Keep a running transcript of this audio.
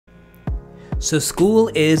So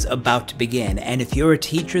school is about to begin, and if you're a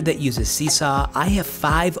teacher that uses Seesaw, I have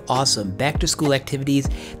 5 awesome back-to-school activities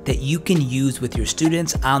that you can use with your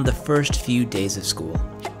students on the first few days of school.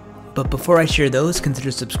 But before I share those,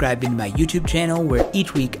 consider subscribing to my YouTube channel, where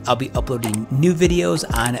each week I'll be uploading new videos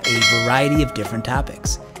on a variety of different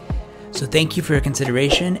topics. So thank you for your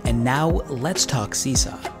consideration, and now let's talk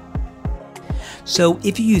Seesaw. So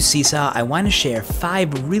if you use Seesaw, I want to share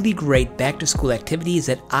 5 really great back-to-school activities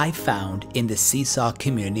that I found in the Seesaw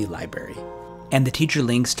Community Library. And the teacher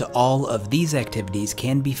links to all of these activities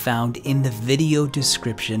can be found in the video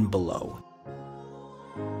description below.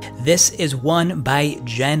 This is one by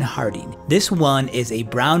Jen Harding. This one is a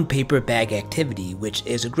brown paper bag activity, which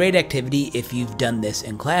is a great activity if you've done this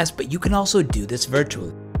in class, but you can also do this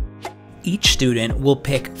virtually. Each student will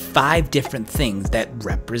pick 5 different things that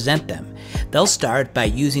represent them. They'll start by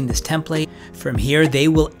using this template. From here, they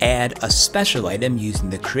will add a special item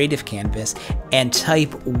using the creative canvas and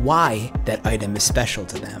type why that item is special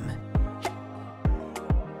to them.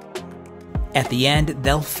 At the end,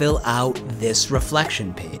 they'll fill out this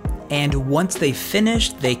reflection page. And once they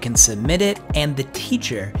finish, they can submit it, and the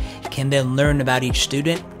teacher can then learn about each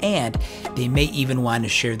student, and they may even want to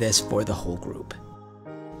share this for the whole group.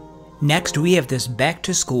 Next, we have this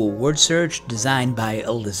back-to-school word search designed by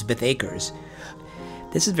Elizabeth Akers.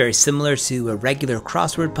 This is very similar to a regular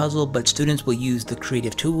crossword puzzle, but students will use the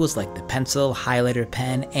creative tools like the pencil, highlighter,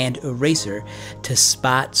 pen, and eraser to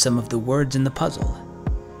spot some of the words in the puzzle.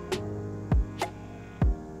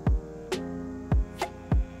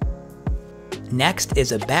 Next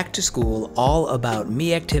is a back-to-school all about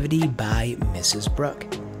me activity by Mrs. Brook.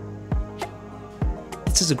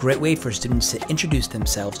 This is a great way for students to introduce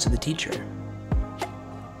themselves to the teacher.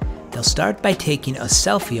 They'll start by taking a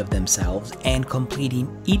selfie of themselves and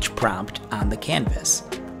completing each prompt on the canvas.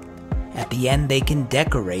 At the end, they can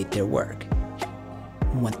decorate their work.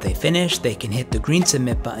 Once they finish, they can hit the green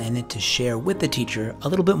submit button to share with the teacher a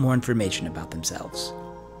little bit more information about themselves.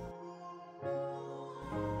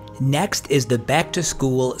 Next is the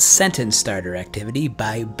back-to-school sentence starter activity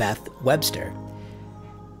by Beth, Webster.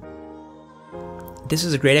 This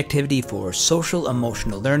is a great activity for social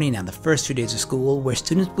emotional learning on the first 2 days of school, where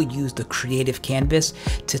students will use the creative canvas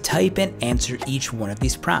to type and answer each one of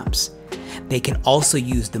these prompts. They can also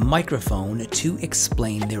use the microphone to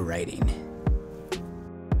explain their writing.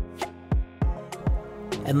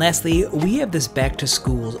 And lastly, we have this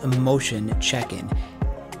back-to-school emotion check-in.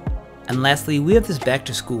 Emotions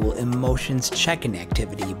check-in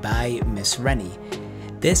activity by Miss Rennie.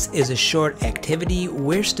 This is a short activity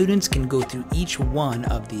where students can go through each one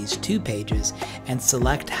of these 2 pages and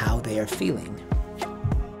select how they are feeling.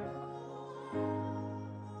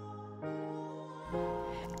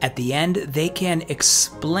 At the end, they can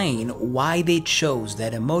explain why they chose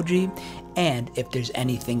that emoji and if there's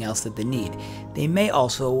anything else that they need. They may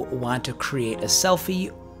also want to create a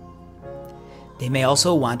selfie. They may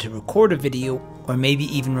also want to record a video or maybe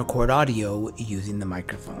even record audio using the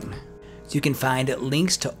microphone. So you can find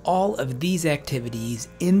links to all of these activities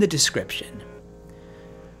in the description.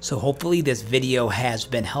 So hopefully this video has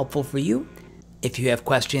been helpful for you. If you have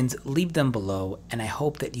questions, leave them below, and I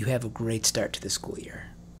hope that you have a great start to the school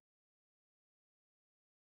year.